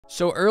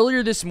So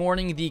earlier this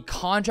morning, the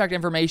contract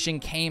information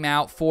came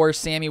out for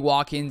Sammy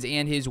Watkins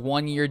and his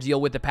one-year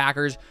deal with the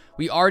Packers.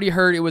 We already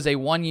heard it was a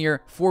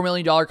one-year, $4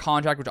 million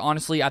contract, which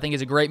honestly I think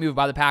is a great move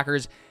by the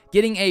Packers,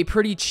 getting a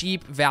pretty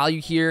cheap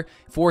value here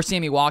for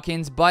Sammy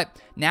Watkins. But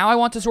now I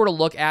want to sort of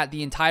look at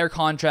the entire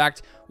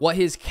contract, what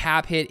his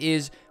cap hit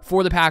is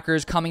for the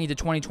Packers coming into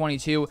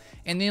 2022,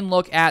 and then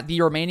look at the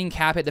remaining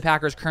cap hit the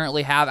Packers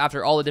currently have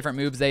after all the different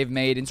moves they've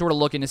made, and sort of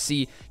looking to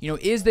see,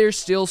 is there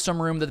still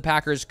some room that the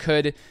Packers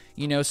could,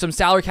 some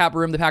salary cap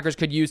room the Packers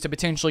could use to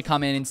potentially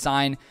come in and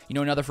sign,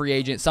 another free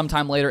agent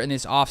sometime later in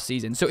this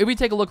offseason. So if we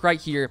take a look right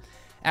here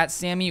at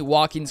Sammy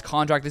Watkins'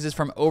 contract, this is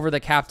from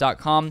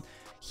overthecap.com.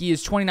 He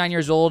is 29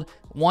 years old,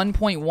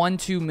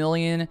 $1.12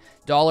 million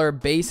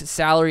base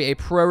salary, a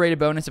prorated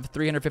bonus of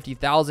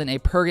 $350,000, a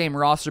per game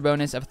roster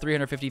bonus of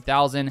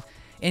 $350,000,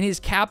 and his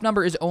cap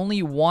number is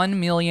only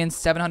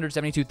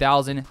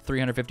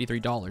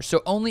 $1,772,353.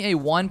 So only a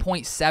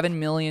 $1.7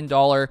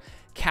 million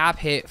cap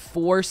hit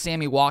for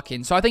Sammy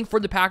Watkins. So I think for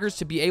the Packers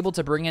to be able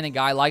to bring in a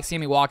guy like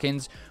Sammy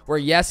Watkins, where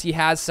yes, he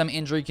has some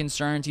injury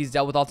concerns, he's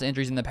dealt with lots of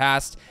injuries in the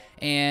past,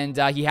 and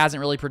he hasn't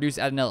really produced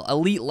at an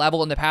elite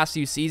level in the past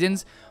few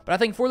seasons. But I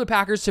think for the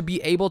Packers to be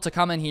able to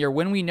come in here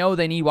when we know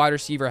they need wide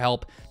receiver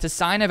help, to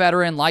sign a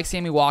veteran like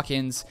Sammy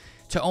Watkins,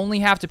 to only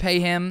have to pay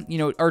him,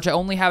 or to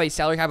only have a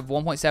salary cap of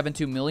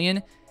 $1.72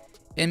 million,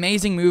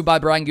 amazing move by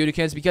Brian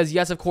Gutekunst, because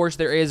yes, of course,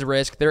 there is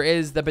risk. There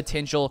is the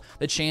potential,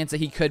 the chance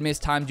that he could miss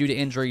time due to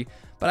injury.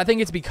 But I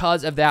think it's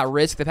because of that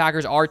risk the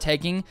Packers are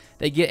taking.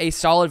 They get a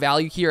solid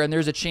value here, and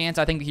there's a chance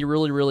I think that he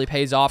really, really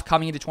pays off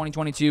coming into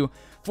 2022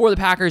 for the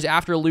Packers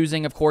after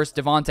losing, of course,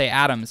 Davante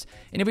Adams.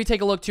 And if we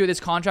take a look, too, at this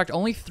contract,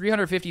 only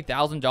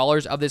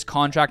 $350,000 of this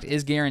contract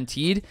is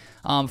guaranteed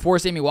for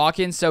Sammy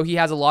Watkins, so he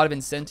has a lot of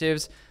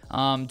incentives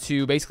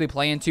to basically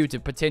play into to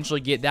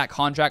potentially get that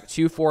contract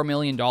to $4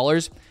 million.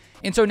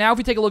 And so now if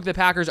we take a look at the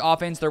Packers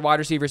offense, their wide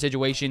receiver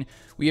situation,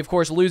 we of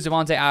course lose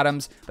Davante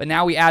Adams, but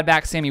now we add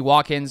back Sammy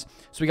Watkins.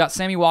 So we got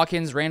Sammy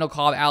Watkins, Randall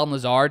Cobb, Allen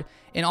Lazard.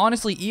 And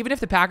honestly, even if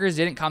the Packers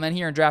didn't come in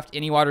here and draft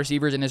any wide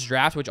receivers in this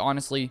draft, which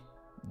honestly,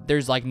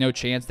 there's like no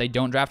chance they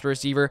don't draft a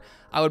receiver.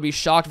 I would be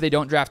shocked if they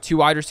don't draft 2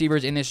 wide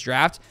receivers in this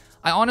draft.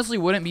 I honestly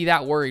wouldn't be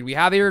that worried. We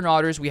have Aaron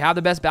Rodgers. We have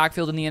the best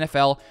backfield in the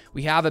NFL.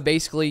 We have a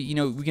basically,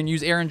 we can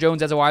use Aaron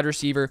Jones as a wide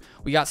receiver.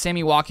 We got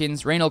Sammy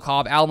Watkins, Randall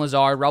Cobb, Allen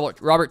Lazard,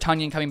 Robert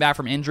Tonyan coming back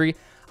from injury.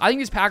 I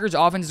think this Packers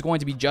offense is going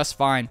to be just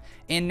fine.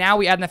 And now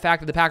we add in the fact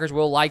that the Packers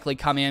will likely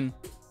come in.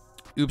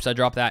 Oops, I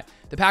dropped that.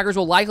 The Packers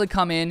will likely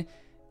come in,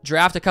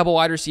 draft a couple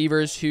wide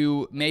receivers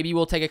who maybe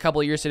will take a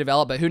couple of years to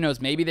develop, but who knows?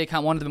 Maybe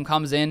one of them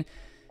comes in,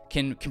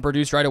 can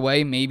produce right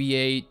away. Maybe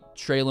a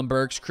Treylon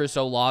Burks, Chris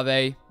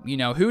Olave.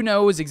 Who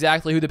knows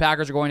exactly who the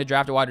Packers are going to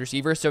draft a wide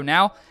receiver. So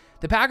now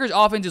the Packers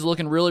offense is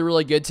looking really,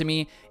 really good to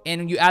me. And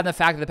when you add the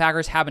fact that the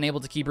Packers have been able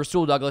to keep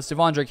Rasul Douglas,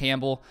 Devondre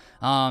Campbell,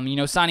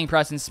 signing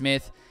Preston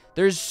Smith,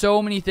 there's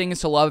so many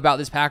things to love about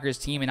this Packers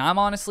team, and I'm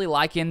honestly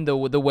liking the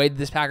way that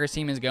this Packers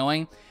team is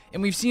going.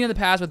 And we've seen in the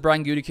past with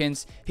Brian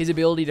Gutekunst, his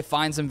ability to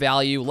find some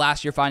value.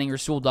 Last year, finding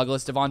Rasul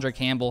Douglas, Devondre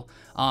Campbell.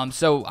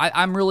 So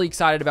I'm really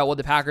excited about what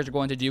the Packers are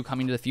going to do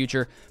coming to the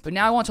future. But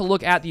now I want to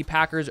look at the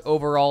Packers'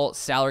 overall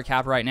salary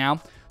cap right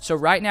now. So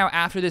right now,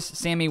 after this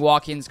Sammy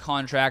Watkins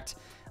contract,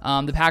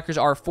 the Packers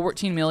are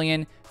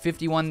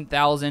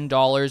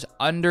 $14,051,000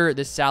 under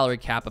the salary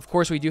cap. Of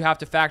course, we do have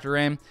to factor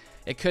in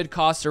it could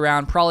cost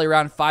probably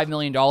around $5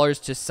 million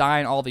to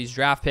sign all these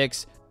draft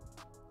picks,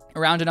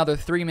 around another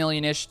 $3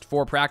 million-ish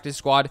for practice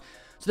squad.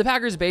 So the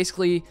Packers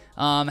basically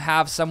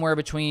have somewhere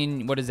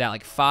between,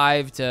 like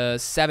 $5 to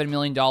 $7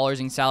 million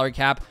in salary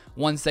cap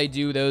once they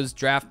do those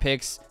draft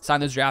picks, sign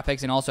those draft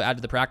picks, and also add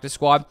to the practice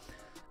squad.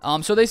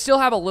 So they still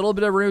have a little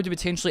bit of room to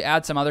potentially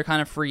add some other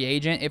kind of free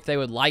agent if they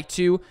would like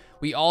to.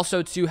 We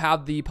also, too,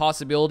 have the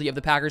possibility of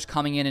the Packers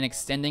coming in and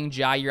extending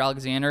Jair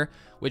Alexander,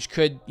 which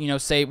could,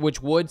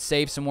 which would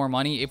save some more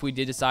money if we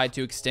did decide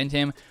to extend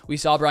him. We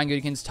saw Brian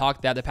Gutekunst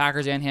talk that the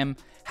Packers and him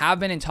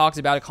have been in talks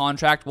about a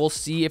contract. We'll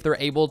see if they're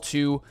able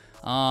to,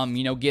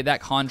 get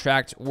that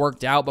contract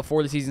worked out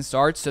before the season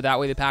starts. So that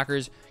way the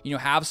Packers,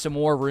 have some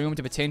more room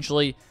to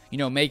potentially,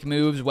 make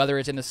moves, whether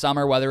it's in the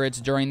summer, whether it's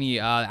during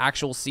the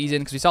actual season.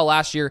 Because we saw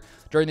last year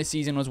during the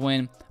season was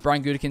when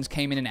Brian Gutekunst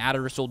came in and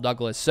added Rasul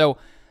Douglas. So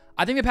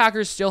I think the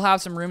Packers still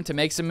have some room to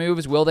make some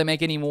moves. Will they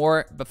make any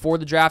more before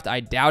the draft? I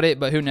doubt it,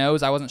 but who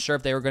knows? I wasn't sure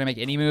if they were going to make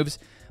any moves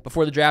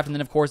before the draft. And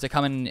then, of course, they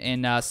come in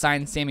and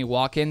sign Sammy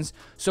Watkins.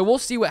 So we'll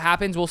see what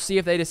happens. We'll see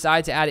if they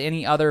decide to add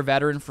any other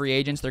veteran free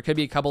agents. There could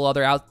be a couple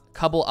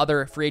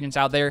other free agents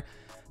out there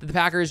that the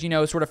Packers,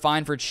 sort of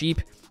find for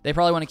cheap. They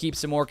probably want to keep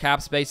some more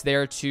cap space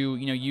there to,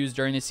 use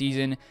during the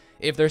season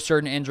if there's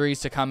certain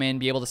injuries to come in,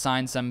 be able to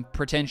sign some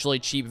potentially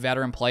cheap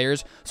veteran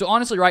players. So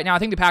honestly, right now, I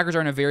think the Packers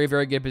are in a very,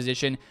 very good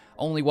position.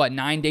 Only,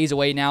 9 days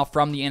away now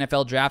from the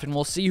NFL draft, and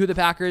we'll see who the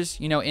Packers,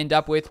 end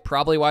up with.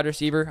 Probably a wide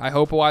receiver. I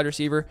hope a wide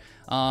receiver.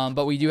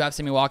 But we do have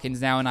Sammy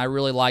Watkins now, and I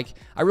really like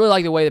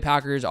the way the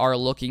Packers are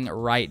looking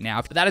right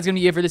now. But that is going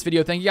to be it for this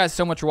video. Thank you guys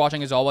so much for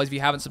watching. As always, if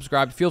you haven't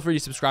subscribed, feel free to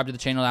subscribe to the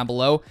channel down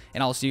below,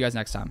 and I'll see you guys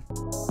next time.